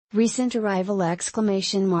Recent arrival !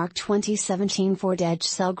 2017 Ford Edge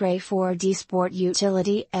SEL Gray 4D Sport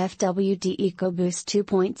Utility FWD EcoBoost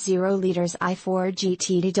 2.0 liters i4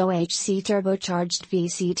 GT DOHC turbocharged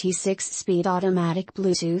VCT 6-speed automatic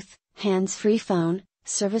Bluetooth, hands-free phone,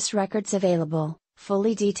 service records available,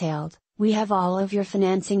 fully detailed. We have all of your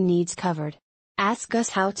financing needs covered. Ask us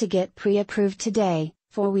how to get pre-approved today.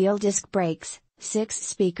 4-wheel disc brakes, 6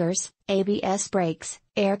 speakers, ABS brakes,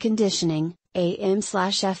 air conditioning,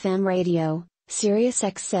 AM/FM radio, Sirius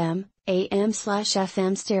XM,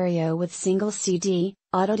 AM/FM stereo with single CD,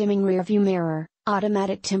 auto-dimming rearview mirror,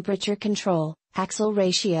 automatic temperature control, axle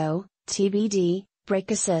ratio, TBD,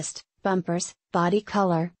 brake assist, bumpers, body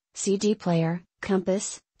color, CD player,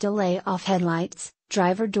 compass, delay off headlights,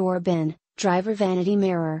 driver door bin, driver vanity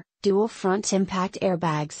mirror, dual front impact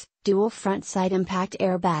airbags, dual front side impact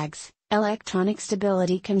airbags, electronic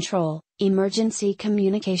stability control, emergency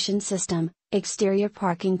communication system, exterior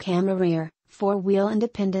parking camera rear, 4-wheel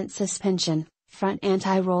independent suspension, front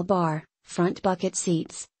anti-roll bar, front bucket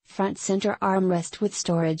seats, front center armrest with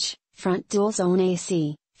storage, front dual zone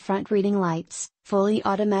AC, front reading lights, fully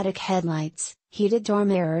automatic headlights, heated door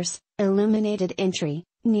mirrors, illuminated entry,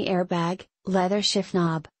 knee airbag, leather shift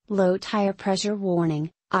knob, low tire pressure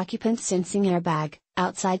warning, occupant sensing airbag,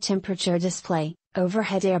 outside temperature display,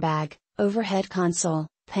 overhead airbag, overhead console,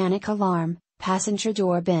 panic alarm, passenger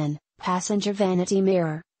door bin, passenger vanity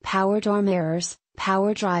mirror, power door mirrors,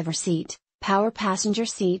 power driver seat, power passenger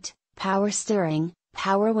seat, power steering,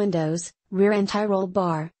 power windows, rear anti-roll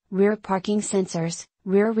bar, rear parking sensors,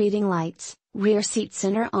 rear reading lights, rear seat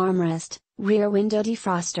center armrest, rear window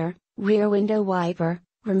defroster, rear window wiper,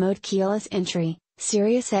 remote keyless entry,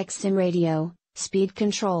 Sirius XM radio, speed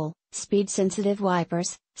control, speed sensitive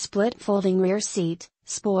wipers, split folding rear seat,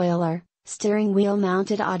 spoiler, steering wheel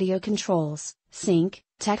mounted audio controls, sync,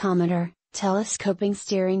 tachometer, telescoping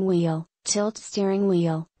steering wheel, tilt steering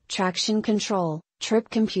wheel, traction control,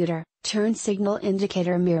 trip computer, turn signal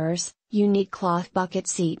indicator mirrors, unique cloth bucket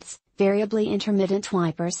seats, variably intermittent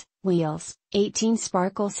wipers, wheels, 18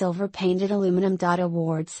 sparkle silver painted aluminum.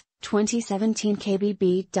 Awards, 2017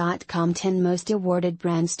 KBB.com 10 Most Awarded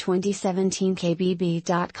Brands 2017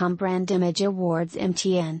 KBB.com Brand Image Awards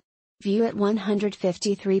MTN. View at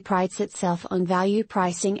 153 prides itself on value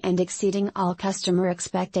pricing and exceeding all customer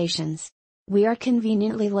expectations. We are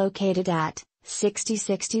conveniently located at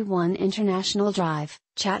 6061 International Drive,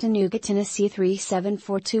 Chattanooga, Tennessee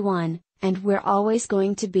 37421, and we're always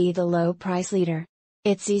going to be the low price leader.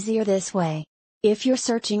 It's easier this way. If you're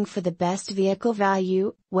searching for the best vehicle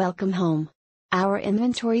value, welcome home. Our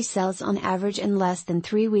inventory sells on average in less than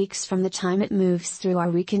 3 weeks from the time it moves through our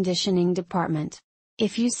reconditioning department.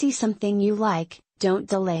 If you see something you like, don't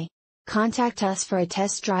delay. Contact us for a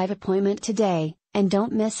test drive appointment today, and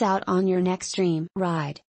don't miss out on your next dream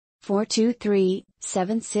ride.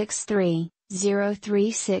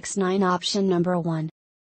 423-763-0369 option number 1.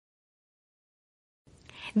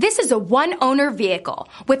 This is a one-owner vehicle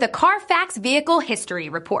with a Carfax Vehicle History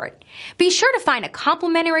Report. Be sure to find a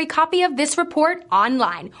complimentary copy of this report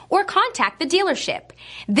online or contact the dealership.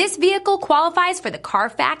 This vehicle qualifies for the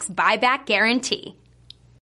Carfax Buyback Guarantee.